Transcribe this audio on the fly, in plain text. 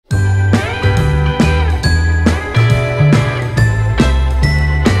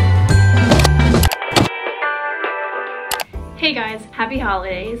Happy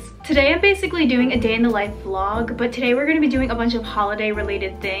holidays. Today I'm basically doing a day in the life vlog, but today we're going to be doing a bunch of holiday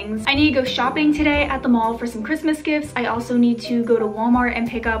related things. I need to go shopping today at the mall for some Christmas gifts. I also need to go to Walmart and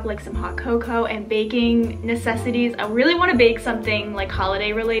pick up like some hot cocoa and baking necessities. I really want to bake something like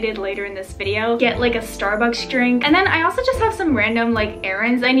holiday related later in this video. Get like a Starbucks drink. And then I also just have some random like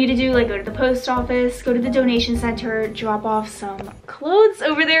errands I need to do, like go to the post office, go to the donation center, drop off some clothes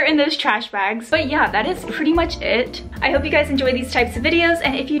over there in those trash bags. But yeah, that is pretty much it. I hope you guys enjoy these types of videos,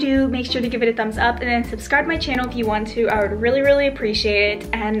 and if you do, make sure to give it a thumbs up and then subscribe to my channel if you want to. I would really appreciate it,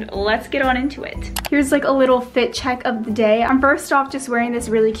 and let's get on into it. Here's like a little fit check of the day. I'm first off just wearing this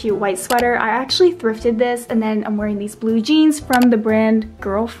really cute white sweater. I actually thrifted this, and then I'm wearing these blue jeans from the brand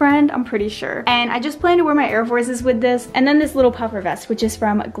Girlfriend, I'm pretty sure. And I just plan to wear my Air Forces with this, and then this little puffer vest, which is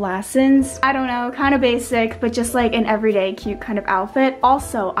from Glassons. I don't know, kind of basic, but just like an everyday cute kind of outfit.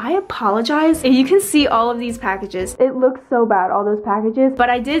 Also, I apologize if you can see all of these packages. It looks so bad, all those packages, but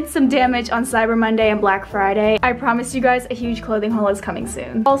I did some damage on Cyber Monday and Black Friday. I promised you guys a huge clothing haul is coming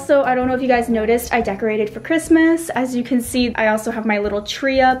soon. Also, I don't know if you guys noticed, I decorated for Christmas. As you can see, I also have my little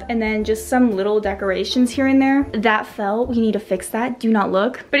tree up and then just some little decorations here and there. That fell, we need to fix that, do not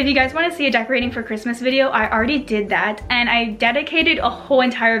look. But if you guys want to see a decorating for Christmas video, I already did that, and I dedicated a whole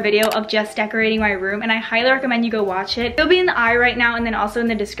entire video of just decorating my room, and I highly recommend you go watch it. It'll be in the eye right now and then also in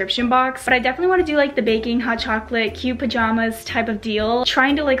the description box. But I definitely want to do like the baking, hot chocolate, cute pajamas type of deal.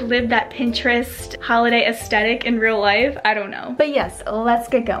 Trying to like live that Pinterest holiday aesthetic in real life. I don't know. But yes, let's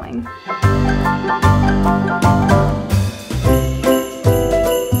get going. Hi,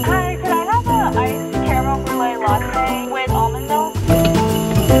 could I have an iced caramel brulee latte with almond milk?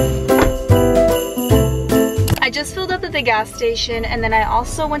 I just filled up at the gas station, and then I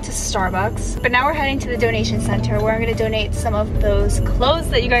also went to Starbucks. But now we're heading to the donation center where I'm gonna donate some of those clothes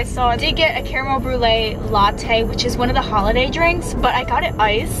that you guys saw. I did get a caramel brulee latte, which is one of the holiday drinks, but I got it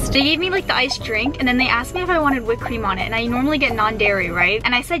iced. They gave me like the iced drink, and then they asked me if I wanted whipped cream on it, and I normally get non-dairy, right?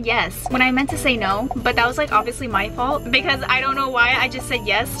 And I said yes, when I meant to say no, but that was like obviously my fault, because I don't know why I just said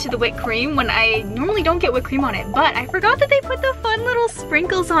yes to the whipped cream when I normally don't get whipped cream on it. But I forgot that they put the fun little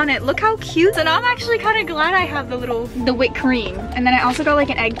sprinkles on it. Look how cute. So now I'm actually kind of glad I have the whipped cream. And then I also got like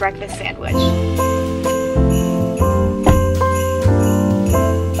an egg breakfast sandwich.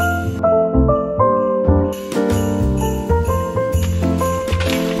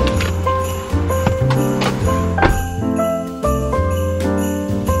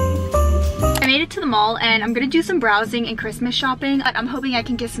 I made it to the mall, and I'm gonna do some browsing and Christmas shopping. I'm hoping I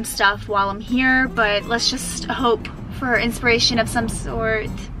can get some stuff while I'm here, but let's just hope for inspiration of some sort.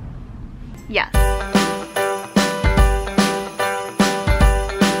 Yes.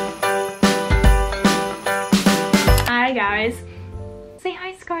 Hi guys. Say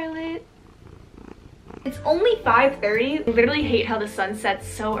hi, Scarlett. It's only 5:30. I literally hate how the sun sets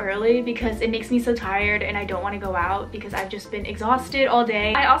so early because it makes me so tired and I don't want to go out because I've just been exhausted all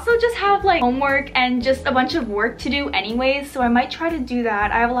day. I also just have like homework and just a bunch of work to do anyways, so I might try to do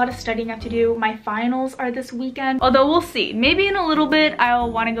that. I have a lot of studying I have to do. My finals are this weekend, although we'll see. Maybe in a little bit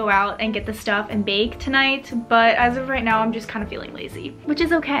I'll want to go out and get the stuff and bake tonight, but as of right now I'm just kind of feeling lazy, which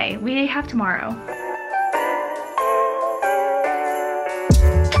is okay. We have tomorrow.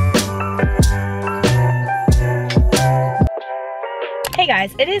 Hey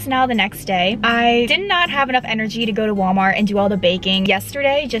guys, it is now the next day. I did not have enough energy to go to Walmart and do all the baking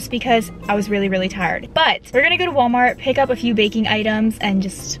yesterday just because I was really tired. But we're gonna go to Walmart, pick up a few baking items and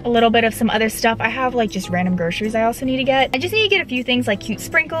just a little bit of some other stuff. I have like just random groceries I also need to get. I just need to get a few things like cute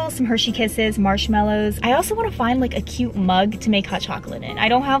sprinkles, some Hershey Kisses, marshmallows. I also want to find like a cute mug to make hot chocolate in. I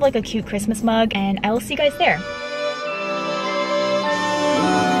don't have like a cute Christmas mug, and I will see you guys there.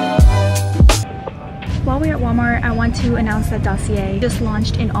 While we're at Walmart, I want to announce that Dossier just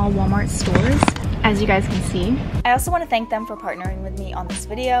launched in all Walmart stores, as you guys can see. I also want to thank them for partnering with me on this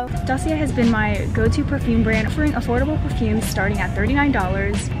video. Dossier has been my go-to perfume brand, offering affordable perfumes starting at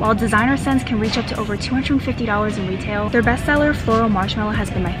 $39, while designer scents can reach up to over $250 in retail. Their bestseller, Floral Marshmallow, has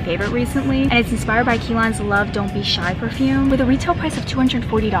been my favorite recently, and it's inspired by Katelyn's Love Don't Be Shy perfume with a retail price of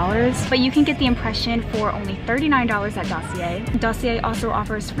 $240, but you can get the impression for only $39 at Dossier. Dossier also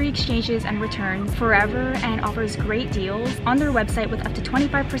offers free exchanges and returns forever and offers great deals on their website with up to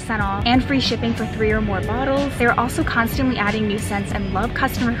 25% off and free shipping for 3 or more bottles. They're also constantly adding new scents and love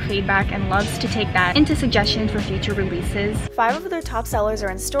customer feedback and loves to take that into suggestions for future releases. 5 of their top sellers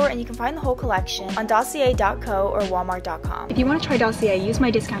are in store, and you can find the whole collection on dossier.co or walmart.com. If you want to try Dossier, use my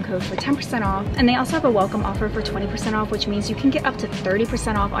discount code for 10% off, and they also have a welcome offer for 20% off, which means you can get up to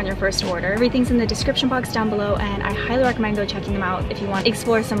 30% off on your first order. Everything's in the description box down below, and I highly recommend go checking them out if you want to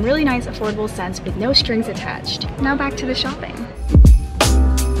explore some really nice affordable scents with no strings attached. Now back to the shopping.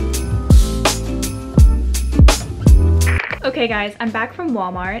 Okay guys, I'm back from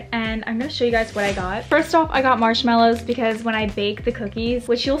Walmart and I'm gonna show you guys what I got. First off, I got marshmallows because when I bake the cookies,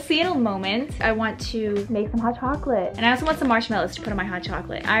 which you'll see in a moment, I want to make some hot chocolate. And I also want some marshmallows to put on my hot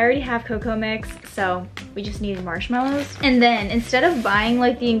chocolate. I already have cocoa mix, so we just needed marshmallows. And then instead of buying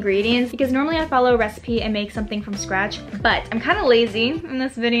like the ingredients, because normally I follow a recipe and make something from scratch, but I'm kind of lazy in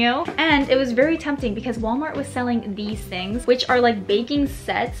this video. And it was very tempting because Walmart was selling these things, which are like baking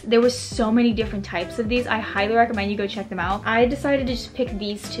sets. There was so many different types of these. I highly recommend you go check them out. I decided to just pick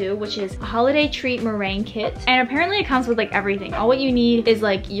these two, which is a holiday treat meringue kit. And apparently it comes with like everything. All what you need is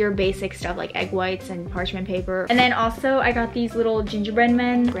like your basic stuff like egg whites and parchment paper. And then also I got these little gingerbread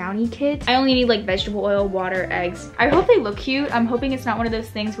men brownie kits. I only need like vegetable oil, water, eggs. I hope they look cute. I'm hoping it's not one of those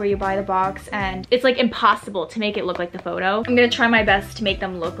things where you buy the box and it's like impossible to make it look like the photo. I'm gonna try my best to make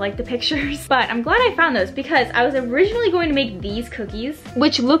them look like the pictures. But I'm glad I found those because I was originally going to make these cookies,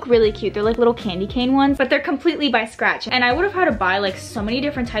 which look really cute. They're like little candy cane ones, but they're completely by scratch. And I would have had to buy like so many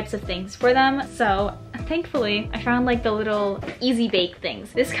different types of things for them. So thankfully I found like the little easy bake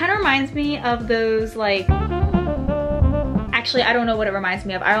things. This kind of reminds me of those like, actually I don't know what it reminds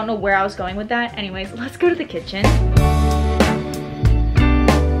me of. I don't know where I was going with that. Anyways, let's go to the kitchen.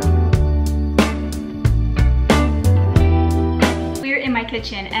 We're in my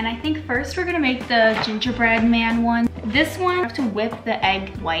kitchen and I think first we're gonna make the gingerbread man one. This one, I have to whip the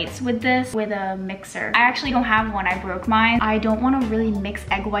egg whites with this with a mixer. I actually don't have one, I broke mine. I don't want to really mix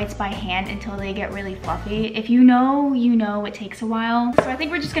egg whites by hand until they get really fluffy. If you know, you know it takes a while. So I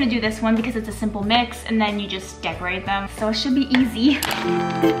think we're just gonna do this one because it's a simple mix and then you just decorate them. So it should be easy.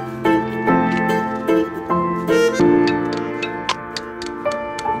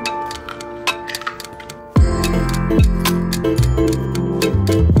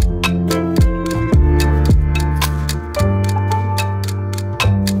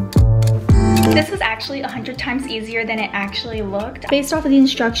 This was actually 100 times easier than it actually looked. Based off of the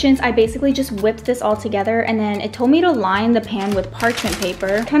instructions, I basically just whipped this all together and then it told me to line the pan with parchment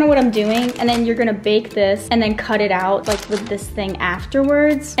paper, kind of what I'm doing. And then you're gonna bake this and then cut it out like with this thing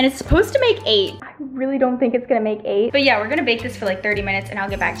afterwards. And it's supposed to make 8. I really don't think it's gonna make 8. But yeah, we're gonna bake this for like 30 minutes and I'll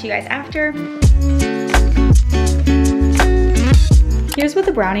get back to you guys after. Here's what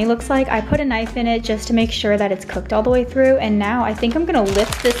the brownie looks like. I put a knife in it just to make sure that it's cooked all the way through. And now I think I'm gonna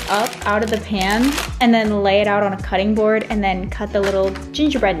lift this up out of the pan and then lay it out on a cutting board and then cut the little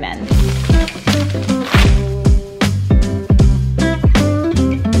gingerbread men.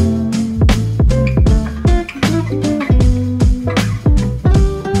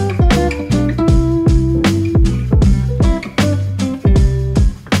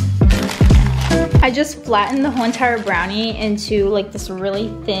 I just flattened the whole entire brownie into like this really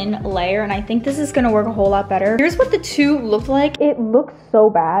thin layer and I think this is gonna work a whole lot better. Here's what the two look like. It looks so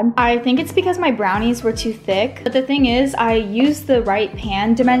bad. I think it's because my brownies were too thick. But the thing is, I used the right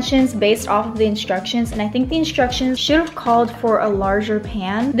pan dimensions based off of the instructions and I think the instructions should have called for a larger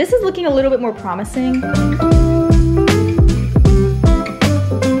pan. This is looking a little bit more promising.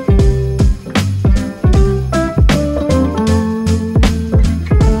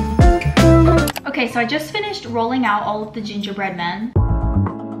 Okay, so I just finished rolling out all of the gingerbread men.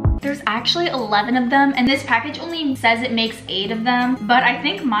 There's actually 11 of them and this package only says it makes 8 of them, but I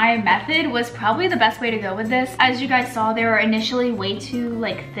think my method was probably the best way to go with this. As you guys saw, they were initially way too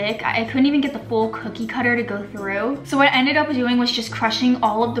like thick. I couldn't even get the full cookie cutter to go through. So what I ended up doing was just crushing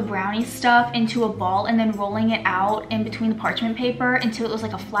all of the brownie stuff into a ball and then rolling it out in between the parchment paper until it was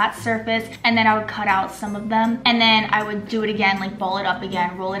like a flat surface, and then I would cut out some of them and then I would do it again, like ball it up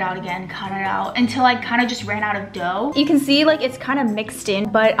again, roll it out again, cut it out until I kind of just ran out of dough. You can see like it's kind of mixed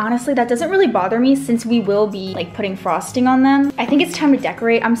in, but honestly that doesn't really bother me since we will be like putting frosting on them. I think it's time to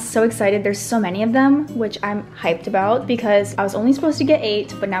decorate. I'm so excited. There's so many of them, which I'm hyped about because I was only supposed to get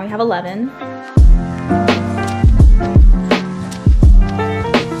 8, but now we have 11.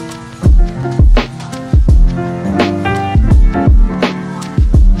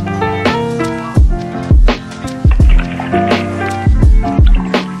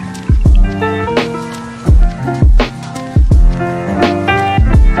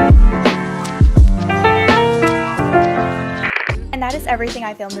 Everything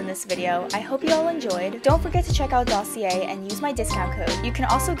I filmed in this video. I hope you all enjoyed. Don't forget to check out Dossier and use my discount code. You can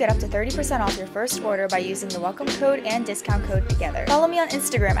also get up to 30% off your first order by using the welcome code and discount code together. Follow me on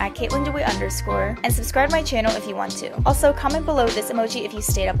Instagram at @KatelynDeWitt_ and subscribe to my channel if you want to. Also, comment below this emoji if you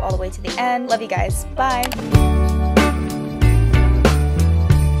stayed up all the way to the end. Love you guys. Bye!